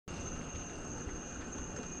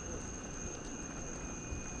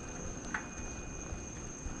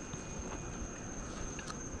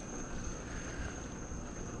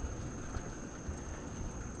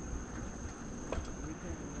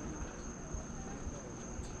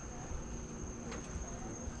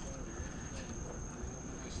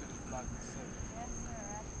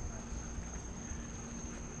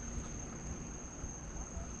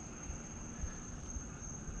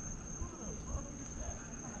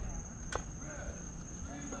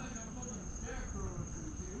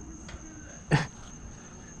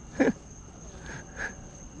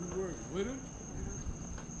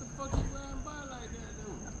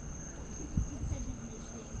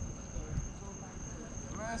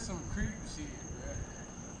That's some creep shit,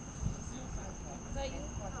 man.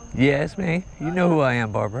 Yeah, it's me. You know who I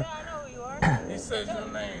am, Barbara. Yeah, I know who you are. He says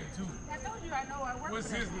your name, too. I told you I know I work What's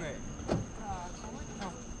his name?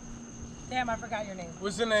 Damn, I forgot your name.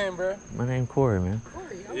 What's your name, bro? My name Corey, man.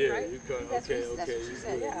 Corey, Yeah, right? you could. That's Okay, what okay. she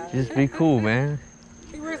said, yeah. Just be cool, man.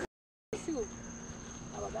 He wears a suit.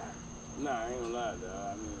 How about that? Nah, I ain't gonna lie,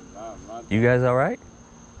 dog. I mean, my You guys all right?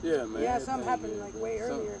 yeah, man. Yeah, something happened like way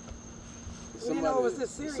earlier. We didn't know it was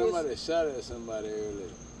this serious. Somebody shot at somebody earlier.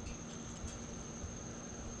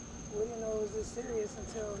 We didn't know it was this serious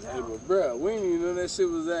until now. Hey, but bro, we didn't even know that shit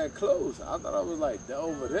was that close. I thought I was like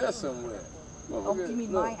over there somewhere. Oh, you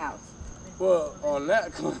mean my house? Well, on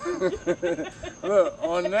that corner, look,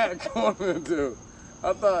 on that corner too.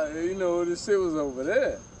 I thought, you know, this shit was over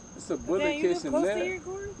there. It's a bullet casing there.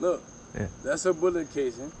 Look, yeah. That's a bullet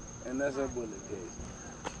casing, and that's a bullet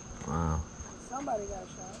casing. Wow. Somebody got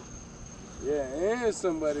shot. Yeah, and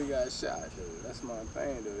somebody got shot, dude. That's my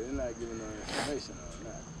thing, dude. They're not giving no information on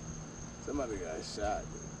that. Somebody got shot,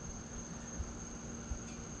 dude.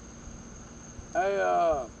 Hey,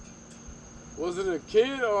 was it a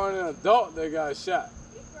kid or an adult that got shot?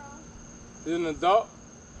 Is it an adult?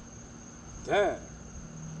 Damn.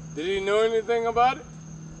 Did he know anything about it?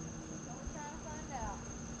 We're trying to find out.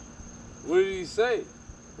 What did he say?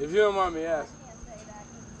 If you don't mind me asking. I can't say that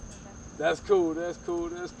because That's cool, that's cool,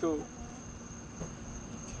 that's cool.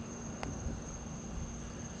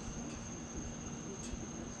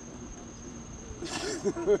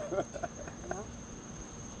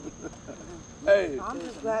 Hey, I'm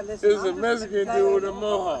just glad, listen. it was a Mexican dude with a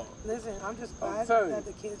mohawk. Listen, I'm just glad telling that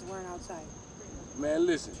you. the kids weren't outside. Man,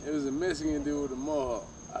 listen, it was a Mexican dude with a mohawk.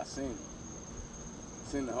 I seen him.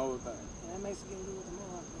 Seen the whole thing. Yeah, that Mexican dude with the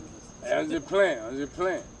mohawk. Hey, I'm just playing, I'm just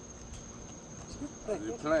playing. I'm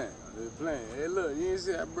just playing, I'm just playing. Hey, look, you ain't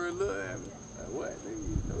see that bird look at me. Like, what, nigga,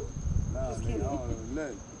 you know? Nah, Just nigga, kidding. I don't know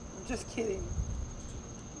nothing. I'm just kidding.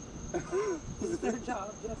 It's their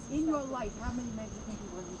job. Just In your life, how many Mexican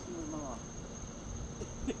people have you seen with Mohawk?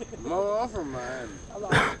 Mama, I'm from Miami. a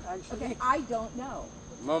lot, actually. Okay, I don't know.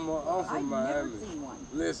 Mama, I'm from I've Miami. never seen one.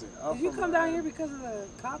 Listen, I'm Did you from come Miami. down here because of the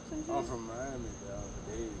cops and shit? I'm from Miami, dog.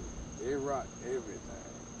 They rock everything.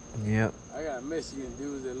 Yep. I got Mexican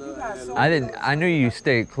dudes that love got that. so- I knew you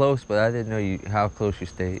stayed close, but I didn't know how close you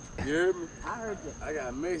stayed. You heard me? I heard it. I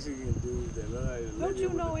got Mexican dudes that love that Don't lady you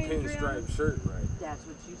with know the Adriana? pinstripe shirt, right? That's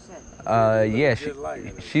what you said. Yeah, just like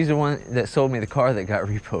her. she's the one that sold me the car that got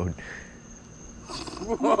repoed.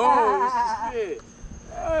 Whoa, shit.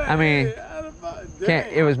 I mean,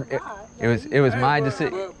 it was my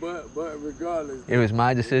decision. But regardless, It was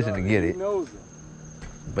my decision to get he it. knows her.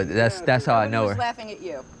 But that's how I know Who's her. laughing at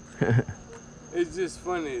you? It's just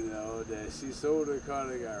funny though that she sold her car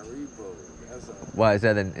that got repoed. That's all. Why is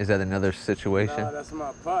that another situation? Nah, that's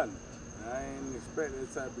my partner. I ain't expect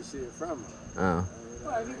that type of shit from her. Oh.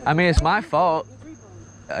 Well, you I mean, it's my fault. It's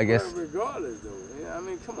repoed. I guess. But regardless though, yeah, I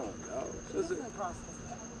mean, come on, dog. She doesn't process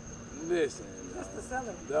that. Listen, Just the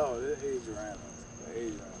seller. dog, this Adriana.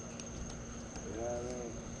 You know what I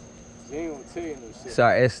mean? She ain't gonna tell you no shit.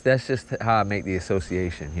 Sorry, that's just how I make the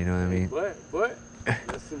association. You know what I mean? But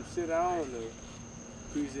that's some shit I don't know.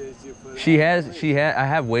 Appreciate you for that. I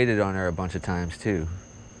have waited on her a bunch of times too.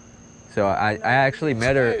 So I actually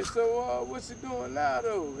met her. Hey, so what you doing now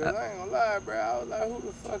though? Cause I ain't gonna lie, bro. I was like, who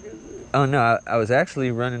the fuck is this? Oh no, I was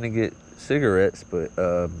actually running to get cigarettes, but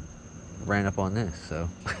ran up on this. So.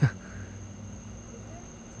 Yeah,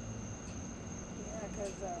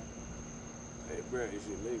 because Hey, bro, you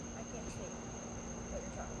should leave. I can't see what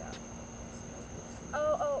you're talking about.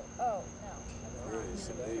 Oh, no. Bro, you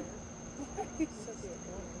should leave.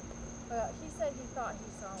 He said he thought he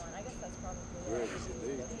saw one. I guess that's probably Bro, it. you should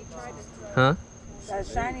leave. He tried to throw Huh? that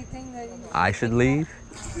shiny thing that you... I should leave.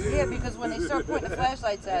 Yeah, because when they start pointing the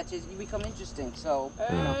flashlights at you, you become interesting. So.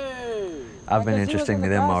 Hey. I've been interesting to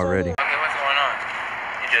them already. Okay, what's going on?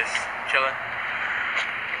 You just chilling?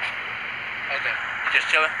 Okay, you just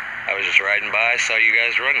chilling? I was just riding by, saw you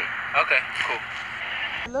guys running. Okay,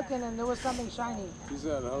 cool. Looking and there was something shiny. She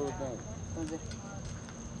saw the whole thing. Was it?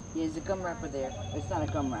 Yeah, there's a gum wrapper there. It's not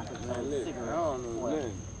a gum wrapper. It's Man, a listen, cigarette. I don't know What?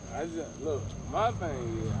 nothing. I just look. My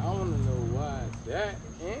thing is, I want to know why that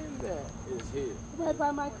and that is here. Right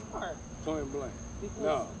by my car. Point blank. Because,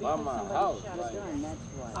 No, by my somebody house. shot Like, a gun. That's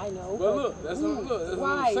why. I know. but look, that's who? what that's Why?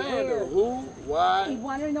 what I'm saying Where? though. Who? He Why?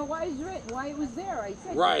 wanted to know why it was there. I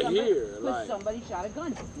said Right somebody, here, because like- somebody shot a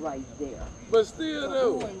gun right there. But still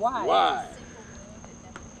though. Who and why? Why?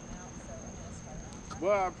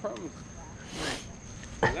 Boy, I promise you.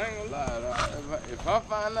 I ain't gonna lie. If I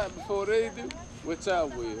find out before they do, which I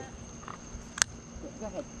will, Go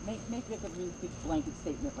ahead. Make like a really big blanket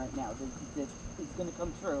statement right now that is going to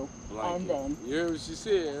come true. Blanket. And then. You heard what she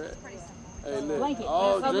said, right? Hey, look, Blanket.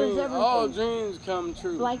 all That covers dreams, everything. all dreams come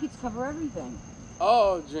true. Blankets cover everything.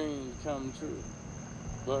 All dreams come true.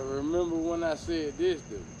 But remember when I said this,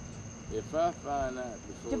 dude. If I find out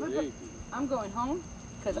before they do. I'm going home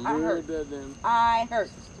because You I heard hurt. that then? I hurt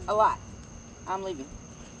a lot. I'm leaving.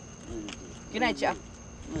 Good night, y'all.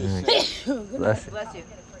 Bless you. Bless you.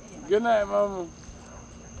 Good night, mama.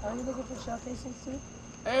 Are you looking for shell casings too?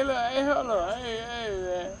 Hey, look, hey, hold on. Hey,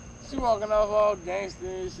 man. She walking off all gangster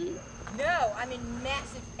and shit. No, I'm in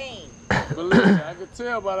massive pain. But listen, I could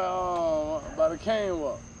tell by the cane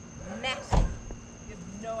walk. Massive. You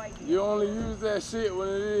have no idea. You only use that shit when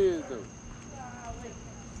it is, though.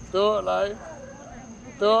 Thug life.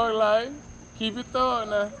 Thug life. Keep it thug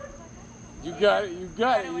now. You got it. You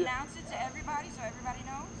got it. To announce it to everybody so everybody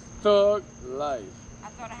knows? Thug life. I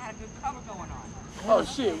thought I had a good cover going on. Oh,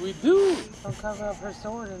 shit, we do. Don't cover up her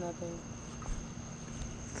sword or nothing.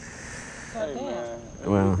 Hey, man.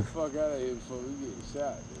 Well. Get the fuck out of here before we get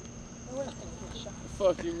shot, dude. We're not gonna get shot. The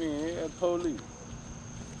fuck you mean? Hey, that police.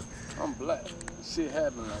 I'm black. Shit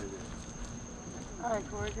happen like that. All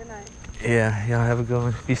right, Corey, good night. Yeah, y'all have a good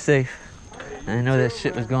one. Be safe. I didn't know that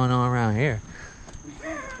shit was going on around here.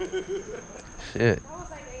 Shit.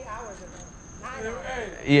 Almost like 8 hours ago.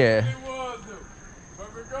 Yeah. It was, though.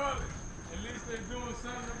 But regardless, at least they're doing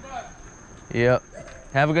something about it. Yep.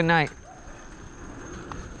 Have a good night.